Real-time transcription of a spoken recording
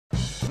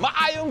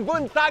Maayong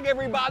buntag,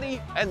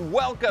 everybody, and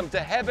welcome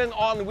to Heaven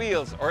on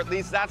Wheels, or at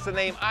least that's the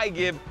name I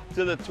give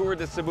to the Tour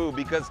de Cebu,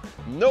 because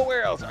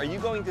nowhere else are you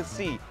going to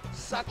see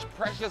such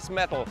precious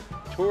metal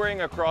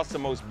touring across the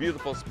most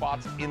beautiful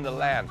spots in the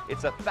land.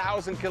 It's a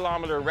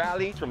 1,000-kilometer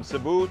rally from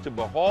Cebu to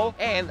Bohol,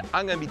 and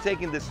I'm going to be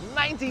taking this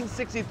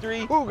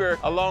 1963 Cougar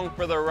along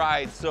for the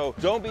ride. So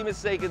don't be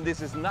mistaken,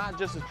 this is not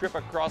just a trip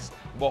across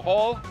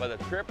Bohol, but a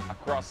trip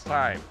across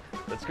time.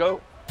 Let's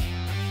go.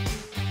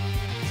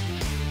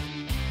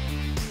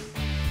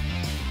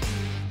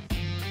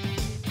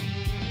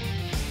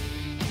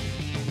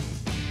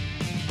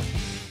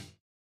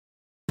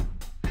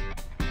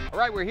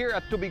 All right, we're here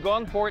at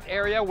Tubigon Port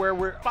area, where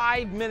we're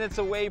 5 minutes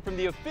away from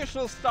the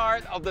official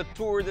start of the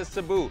Tour de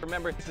Cebu.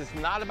 Remember, this is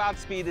not about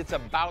speed, it's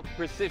about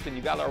precision.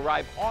 You gotta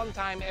arrive on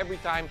time, every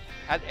time,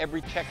 at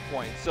every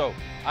checkpoint. So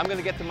I'm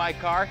gonna get to my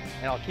car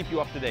and I'll keep you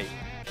up to date.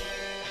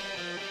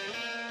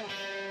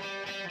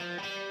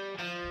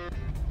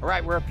 All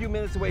right, we're a few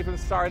minutes away from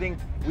starting.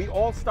 We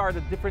all start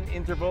at different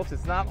intervals.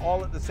 It's not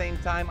all at the same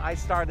time. I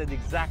start at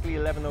exactly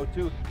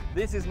 11:02.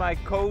 This is my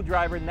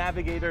co-driver,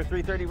 Navigator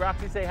 330.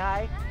 Roxy, say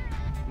hi.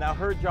 Now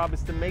her job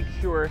is to make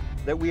sure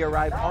that we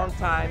arrive on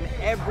time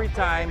every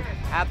time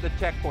at the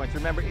checkpoints.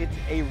 Remember, it's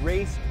a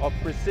race of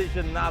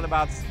precision, not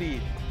about speed.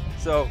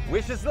 So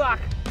wish us luck.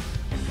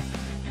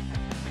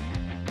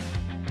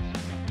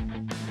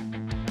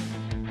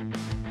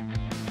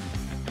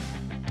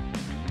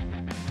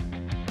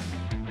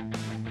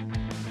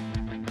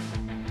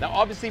 Now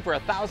obviously for a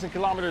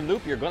 1,000-kilometer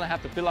loop, you're gonna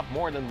have to fill up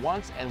more than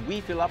once, and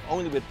we fill up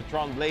only with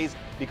Petron Blaze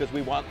because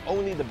we want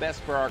only the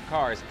best for our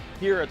cars.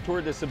 Here at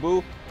Tour de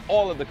Cebu,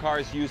 all of the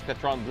cars use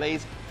Petron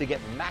Blaze to get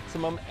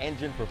maximum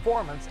engine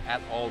performance at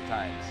all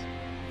times.